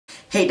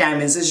Hey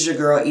Diamonds, this is your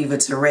girl Eva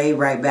Tarae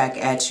right back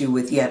at you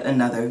with yet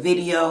another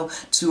video.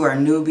 To our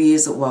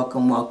newbies,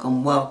 welcome,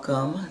 welcome,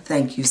 welcome.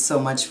 Thank you so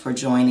much for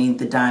joining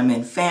the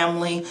Diamond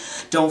family.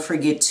 Don't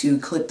forget to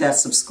click that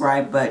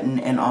subscribe button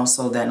and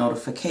also that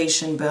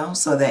notification bell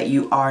so that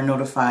you are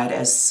notified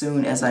as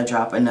soon as I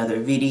drop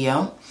another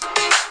video.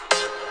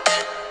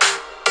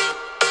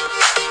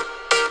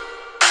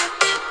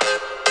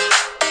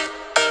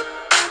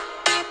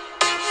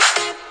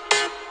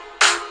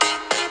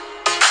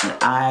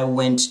 I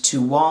went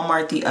to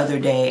Walmart the other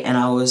day and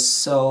I was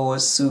so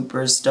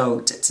super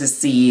stoked to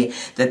see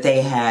that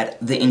they had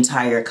the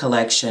entire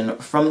collection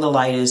from the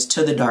lightest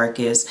to the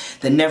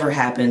darkest. That never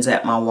happens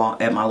at my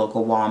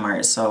local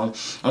Walmart, so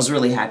I was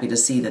really happy to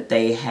see that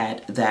they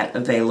had that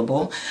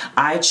available.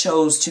 I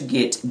chose to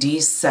get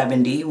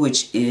D70,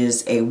 which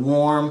is a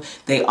warm.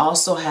 They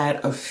also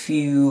had a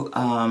few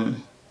well,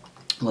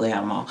 they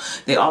had them all.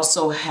 They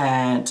also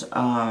had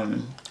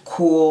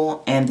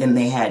cool, and then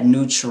they had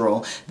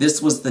neutral. This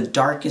was the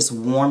darkest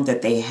warm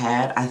that they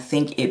had. I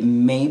think it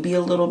may be a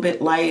little bit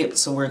light,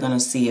 so we're gonna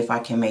see if I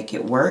can make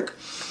it work.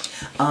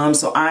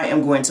 So I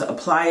am going to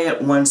apply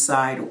it one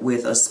side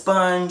with a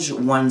sponge,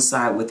 one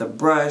side with a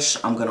brush.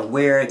 I'm gonna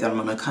wear it, then I'm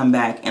gonna come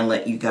back and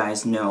let you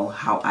guys know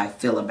how I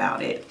feel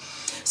about it.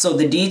 So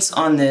the deets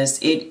on this,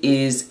 it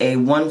is a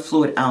 1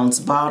 fluid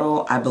ounce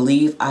bottle. I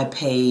believe I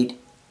paid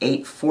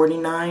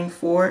 $8.49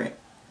 for it.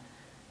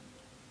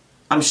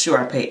 I'm sure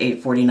I paid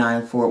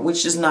 $8.49 for it,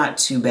 which is not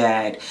too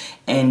bad.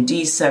 And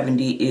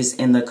D70 is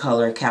in the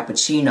color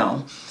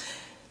Cappuccino.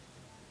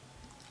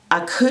 I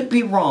could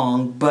be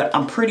wrong, but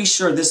I'm pretty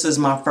sure this is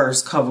my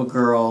first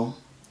COVERGIRL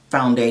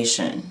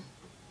foundation.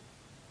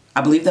 I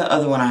believe the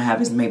other one I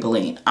have is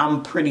Maybelline.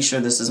 I'm pretty sure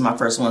this is my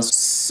first one.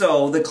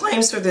 So the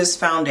claims for this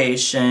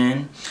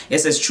foundation, it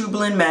says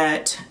Trublend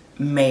Matte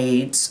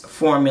Maids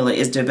formula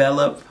is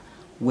developed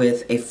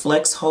with a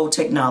flex hold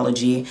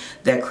technology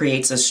that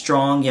creates a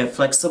strong yet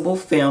flexible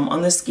film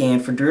on the skin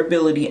for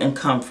durability and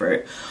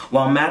comfort,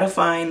 while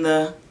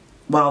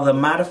the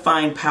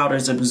mattifying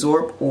powders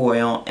absorb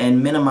oil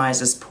and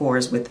minimizes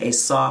pores with a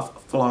soft,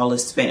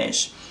 flawless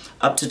finish,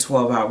 up to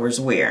 12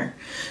 hours wear.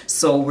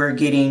 So we're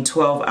getting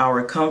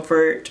 12-hour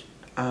comfort,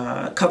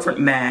 comfort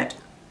matte,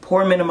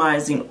 pore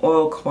minimizing,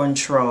 oil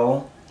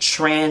control,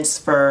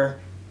 transfer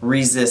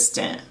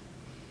resistant.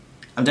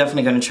 I'm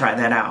definitely going to try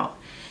that out.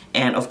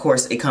 And of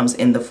course it comes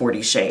in the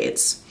 40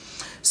 shades.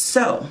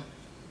 So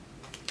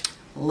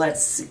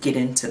let's get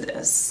into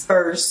this.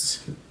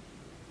 First,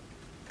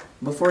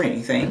 before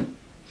anything,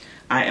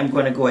 I am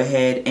going to go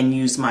ahead and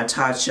use my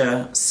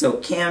Tatcha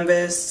Silk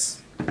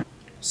Canvas.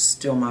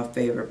 Still my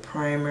favorite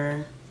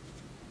primer.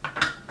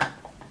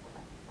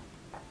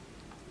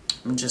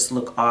 And just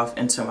look off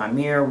into my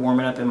mirror, warm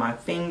it up in my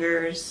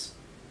fingers.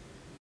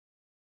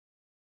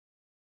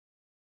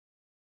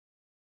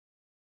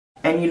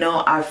 And you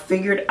know, I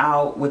figured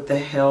out what the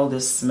hell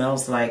this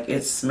smells like.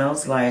 It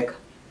smells like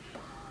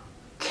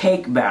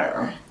cake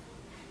batter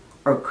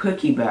or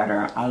cookie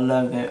batter. I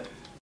love it.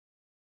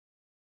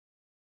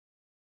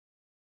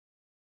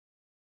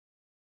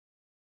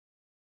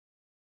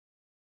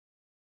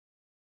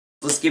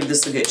 Let's give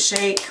this a good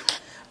shake.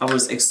 I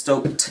was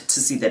stoked to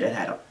see that it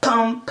had a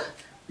pump,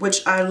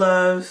 which I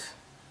love.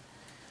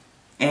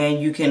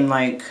 And you can,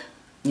 like,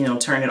 you know,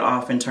 turn it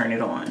off and turn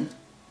it on,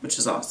 which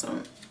is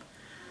awesome.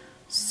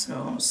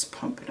 So let's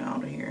pump it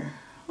out of here.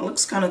 It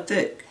looks kind of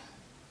thick.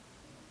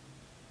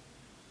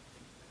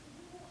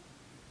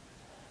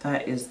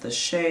 That is the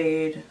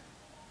shade.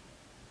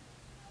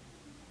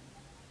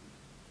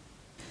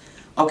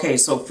 Okay,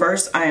 so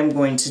first I am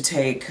going to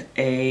take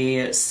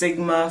a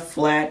Sigma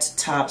flat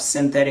top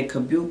synthetic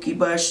kabuki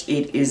brush.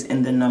 It is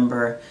in the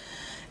number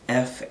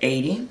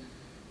F80.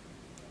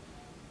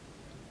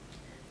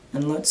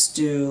 And let's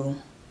do,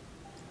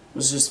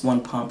 it's just one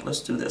pump.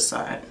 Let's do this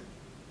side.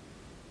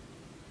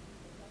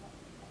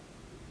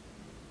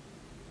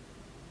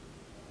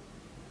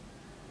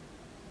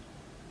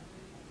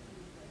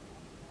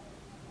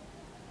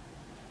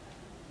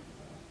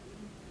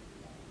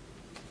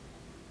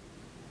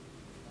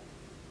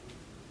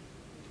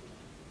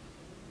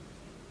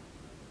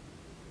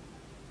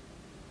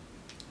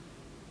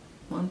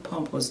 One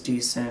pump was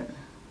decent.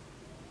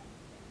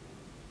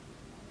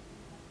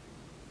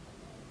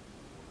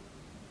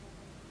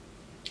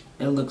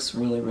 It looks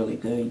really, really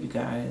good, you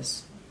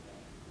guys.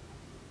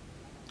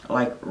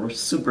 Like,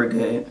 super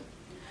good.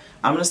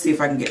 I'm gonna see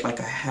if I can get like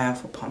a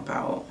half a pump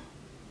out.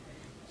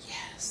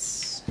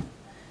 Yes.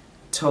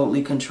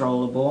 Totally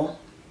controllable.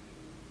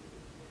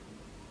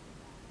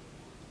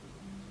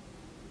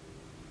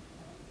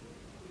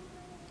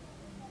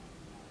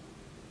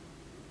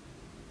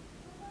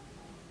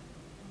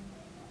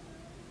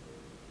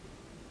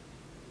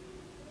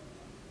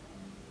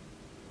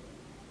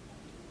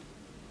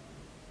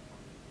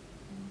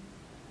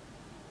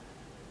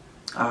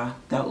 Ah,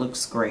 that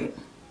looks great.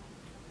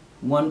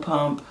 One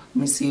pump.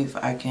 Let me see if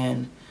I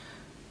can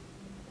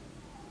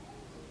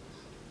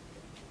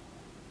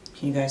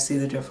you guys see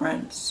the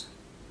difference?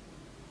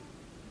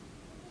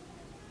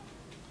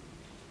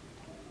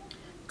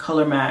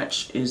 Color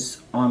match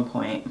is on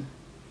point.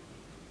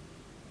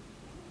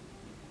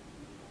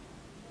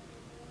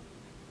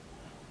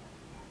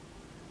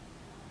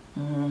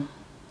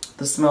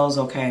 The smell's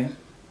okay.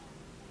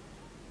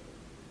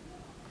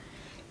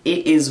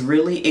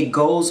 It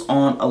goes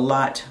on a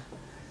lot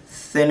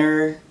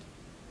thinner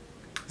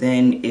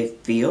than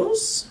it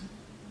feels.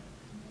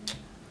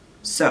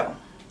 So,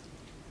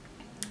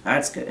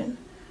 that's good.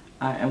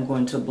 I am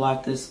going to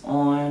blot this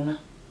on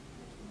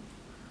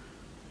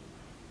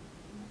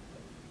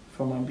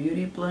from my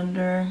beauty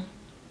blender.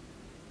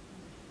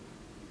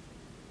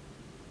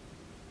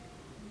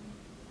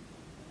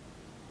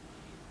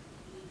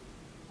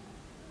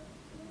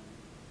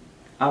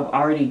 I've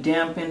already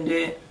dampened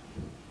it.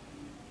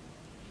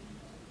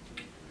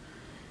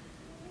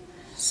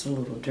 It's a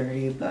little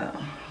dirty, but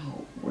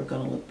we're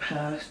gonna look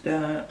past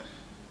that.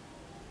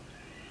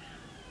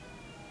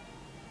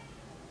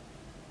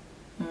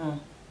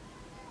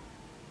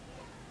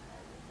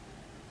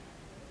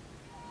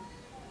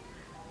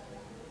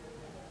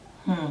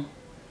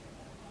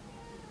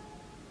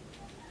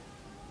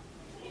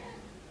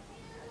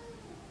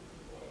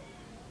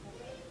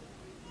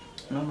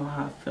 I don't know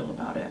how I feel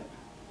about it.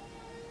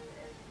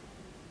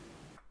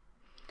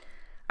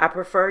 I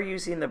prefer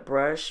using the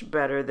brush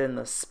better than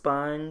the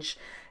sponge.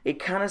 It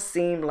kind of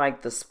seemed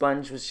like the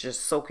sponge was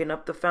just soaking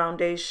up the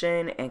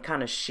foundation and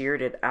kind of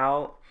sheared it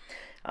out.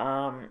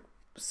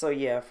 So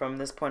yeah, from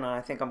this point on,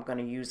 I think I'm going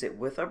to use it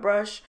with a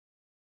brush.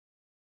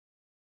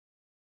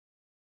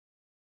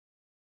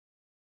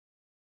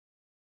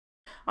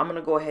 I'm going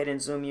to go ahead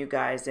and zoom you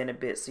guys in a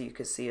bit so you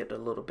can see it a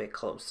little bit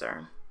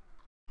closer.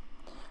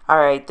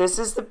 Alright, this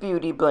is the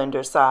beauty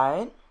blender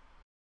side.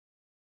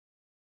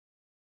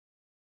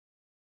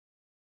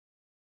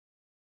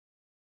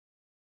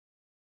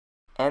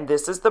 And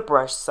this is the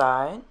brush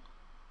side.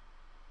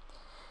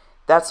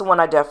 That's the one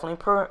I definitely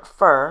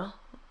prefer.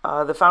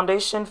 The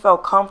foundation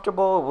felt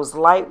comfortable. It was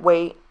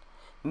lightweight,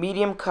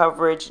 medium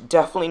coverage,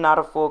 definitely not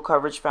a full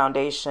coverage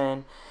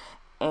foundation.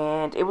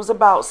 And it was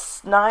about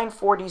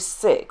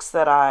 9:46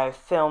 that I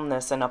filmed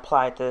this and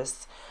applied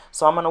this.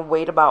 So I'm going to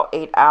wait about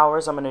 8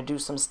 hours. I'm going to do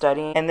some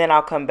studying. And then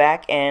I'll come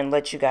back and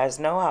let you guys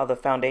know how the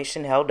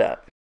foundation held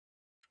up.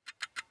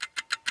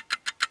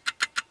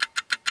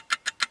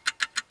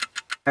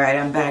 Alright,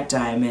 I'm back,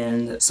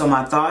 Diamond. So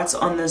my thoughts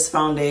on this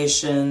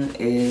foundation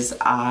is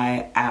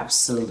I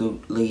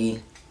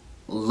absolutely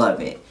love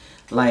it.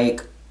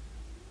 Like,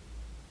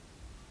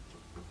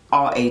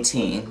 all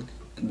 18,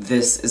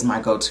 this is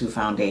my go-to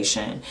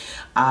foundation.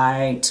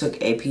 I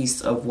took a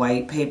piece of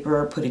white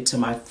paper, put it to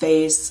my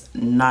face,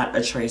 not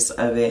a trace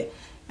of it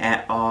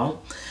at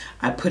all.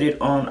 I put it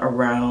on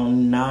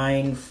around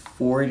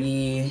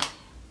 9:40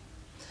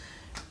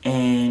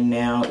 and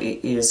now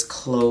it is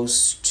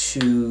close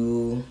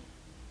to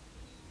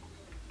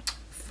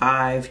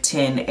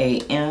 5:10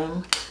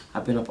 a.m.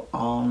 I've been up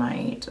all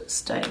night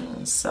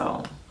studying,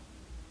 so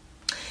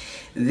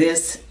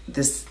this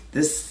is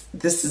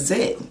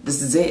it.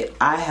 This is it.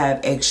 I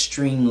have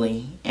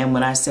extremely, and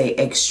when I say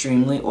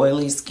extremely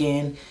oily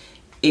skin,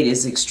 it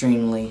is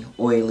extremely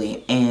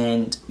oily,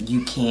 and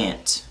you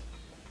can't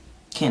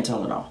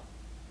tell it all.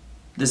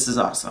 This is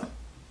awesome.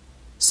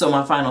 So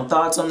my final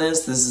thoughts on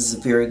this is a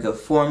very good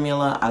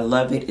formula. I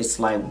love it. It's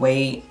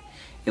lightweight.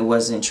 It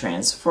wasn't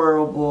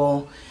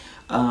transferable.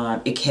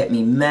 It kept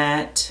me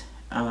matte,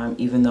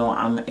 even though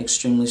I'm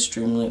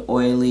extremely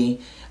oily.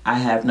 I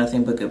have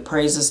nothing but good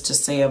praises to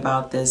say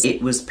about this.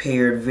 It was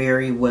paired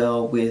very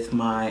well with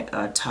my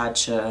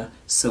Tatcha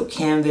Silk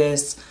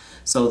Canvas.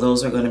 So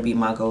those are going to be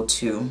my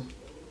go-to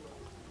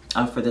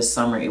for this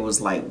summer. It was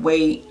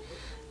lightweight.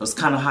 It was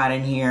kind of hot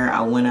in here.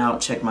 I went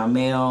out, checked my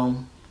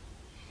mail.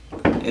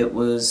 It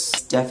was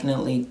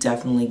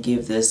definitely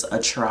give this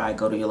a try.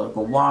 Go to your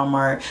local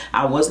Walmart.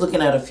 I was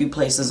looking at a few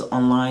places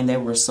online. They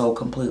were so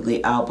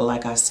completely out, but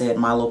like I said,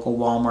 my local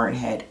Walmart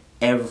had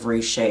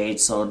every shade,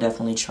 so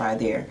definitely try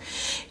there.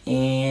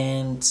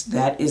 And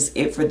that is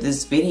it for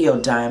this video,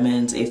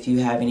 Diamonds. If you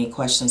have any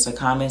questions or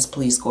comments,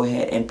 please go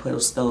ahead and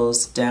post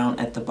those down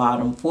at the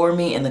bottom for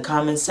me in the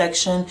comment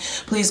section.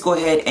 Please go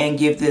ahead and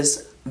give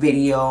this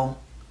video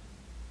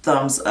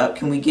thumbs up.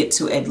 Can we get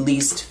to at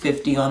least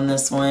 50 on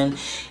this one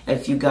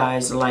if you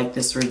guys like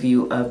this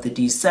review of the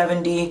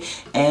D70?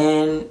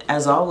 And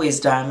as always,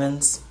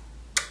 Diamonds,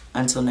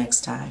 until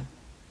next time.